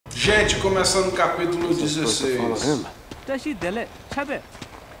Gente, começando o capítulo 16.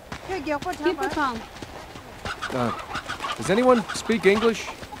 Does anyone speak English?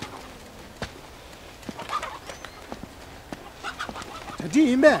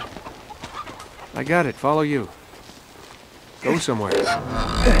 I got it. Follow you. Go somewhere.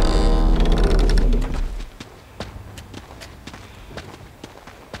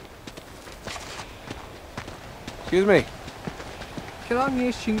 Excuse me.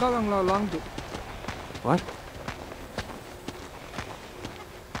 What?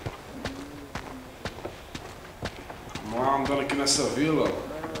 Vamos lá, andando aqui nessa vila.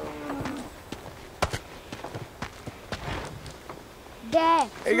 Dad,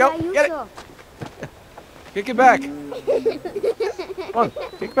 There you go. Get it. Kick it back. Come on,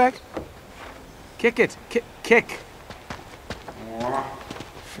 kick back. Kick it. Kick. Vamos lá.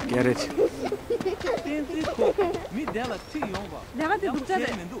 Forget it.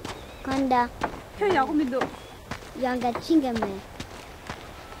 간다. 양가 챙겨매.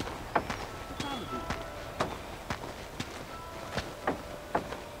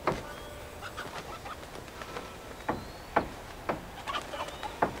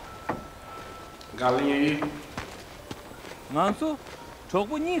 Galinha aí. Nansu,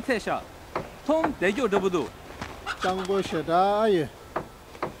 저분이 태샤. 통 대교 더부도. 짱고셔다 예.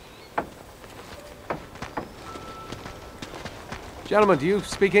 Gentlemen, do you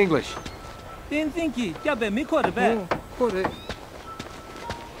speak English? 띵띵기 яб에 미코르베. 그래.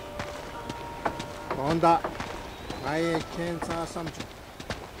 온다. 나의 괜찮아 삼촌.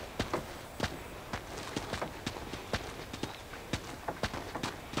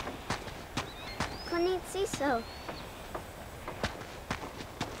 Konnichiwa.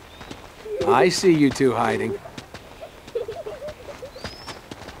 I see you two hiding.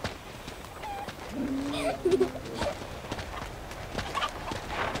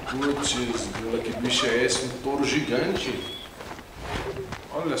 Putz, que bicho é esse? Um touro gigante.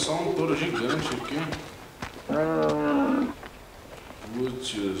 Olha só, um touro gigante aqui.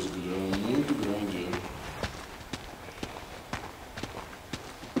 Putz, muito grande.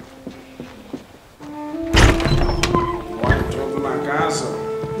 Entrando na casa.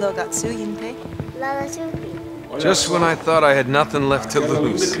 Just when I thought I had nothing left to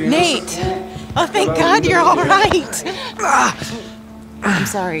lose. Nate! Oh, thank God you're all right! I'm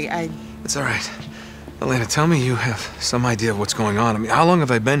sorry, It's all right. Elena, tell me you have some idea of what's going on. I mean, how long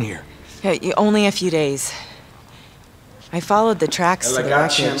have I been here? Hey, only a few days. I followed the tracks to the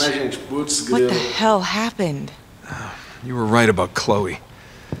wreckage. What the hell happened? You were right about Chloe.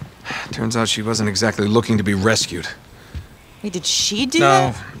 Turns out she wasn't exactly looking to be rescued. Wait, did she do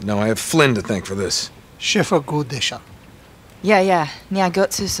that? No, I have Flynn to thank for this. 셰프 고데샤. Yeah,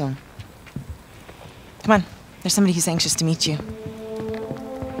 Gotsu-sung. Come on, there's somebody who's anxious to meet you.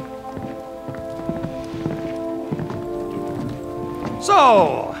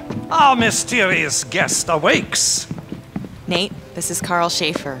 So, our mysterious guest awakes. Nate, this is Carl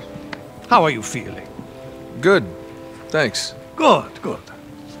Schaefer. How are you feeling? Good. Thanks. Good.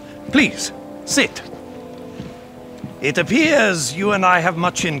 Please, sit. It appears you and I have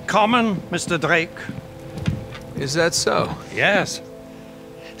much in common, Mr. Drake. Is that so? Yes.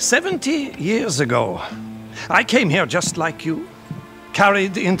 70 years ago, I came here just like you,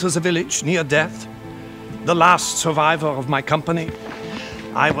 carried into the village near death, the last survivor of my company.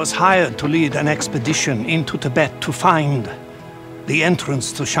 I was hired to lead an expedition into Tibet to find the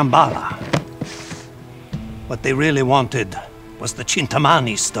entrance to Shambhala. What they really wanted was the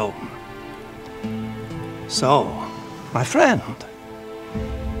Chintamani stone. So, my friend,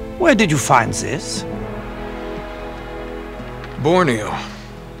 where did you find this? Borneo.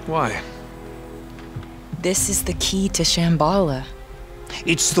 Why? This is the key to Shambhala.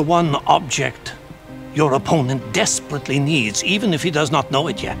 It's the one object your opponent desperately needs, even if he does not know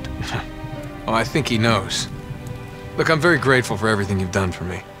it yet. Oh, I think he knows. Look, I'm very grateful for everything you've done for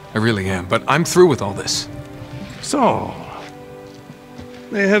me. I really am, but I'm through with all this. So,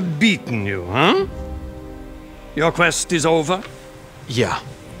 they have beaten you, huh? Your quest is over? Yeah,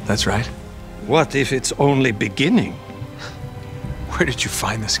 that's right. What if it's only beginning? Where did you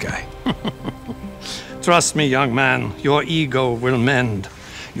find this guy? Trust me, young man, your ego will mend.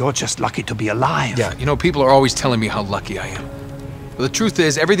 You're just lucky to be alive. Yeah, you know, people are always telling me how lucky I am. But the truth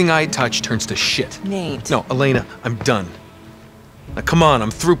is, everything I touch turns to shit. Nate. No, Elena, I'm done. Now, come on, I'm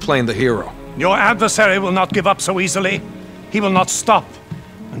through playing the hero. Your adversary will not give up so easily. He will not stop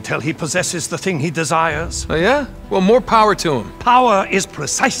until he possesses the thing he desires. Oh, yeah? Well, more power to him. Power is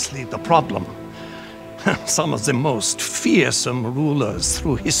precisely the problem. Some of the most fearsome rulers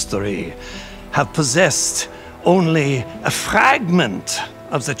through history have possessed only a fragment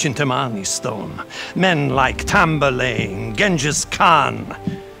of the Chintamani stone. Men like Tamburlaine, Genghis Khan.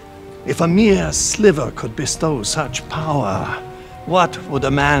 If a mere sliver could bestow such power, what would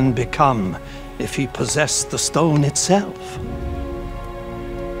a man become if he possessed the stone itself?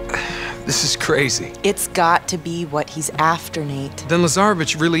 This is crazy. It's got to be what he's after, Nate. Then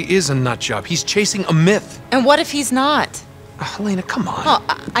Lazarevich really is a nutjob. He's chasing a myth. And what if he's not? Helena, come on. Well,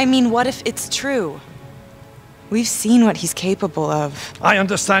 I mean, what if it's true? We've seen what he's capable of. I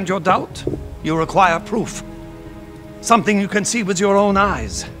understand your doubt. You require proof. Something you can see with your own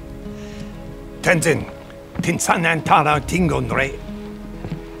eyes. Tenzin, Tinsanantara Tingonre.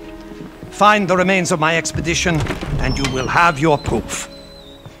 Find the remains of my expedition, and you will have your proof.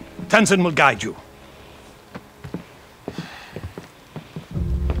 Tenzin will guide you.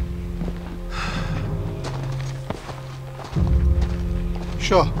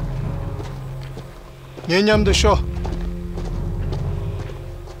 Sure. Nyenyamde sure.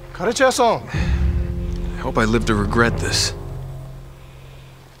 가르쳐서. I hope I live to regret this.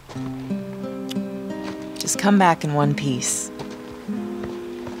 Just come back in one piece.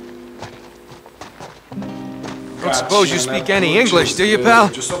 Don't suppose you speak any English, do you, pal?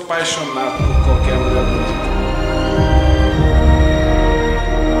 Eu sou apaixonado por qualquer mulher bonita.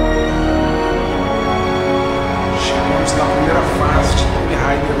 Chegamos na primeira fase de Tomb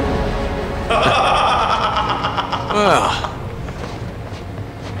Raider. Well,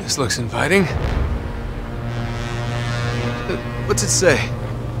 this looks inviting. What's it say?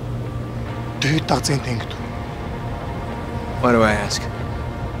 네 딱쟁이 땡기도. Why do I ask?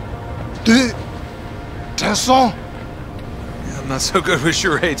 네 됐어. I'm not so good with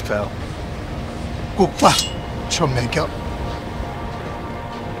charades, pal. 꼭 봐. 저 매겨.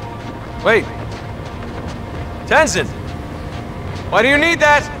 Wait. Tenzin! Why do you need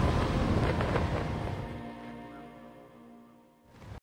that?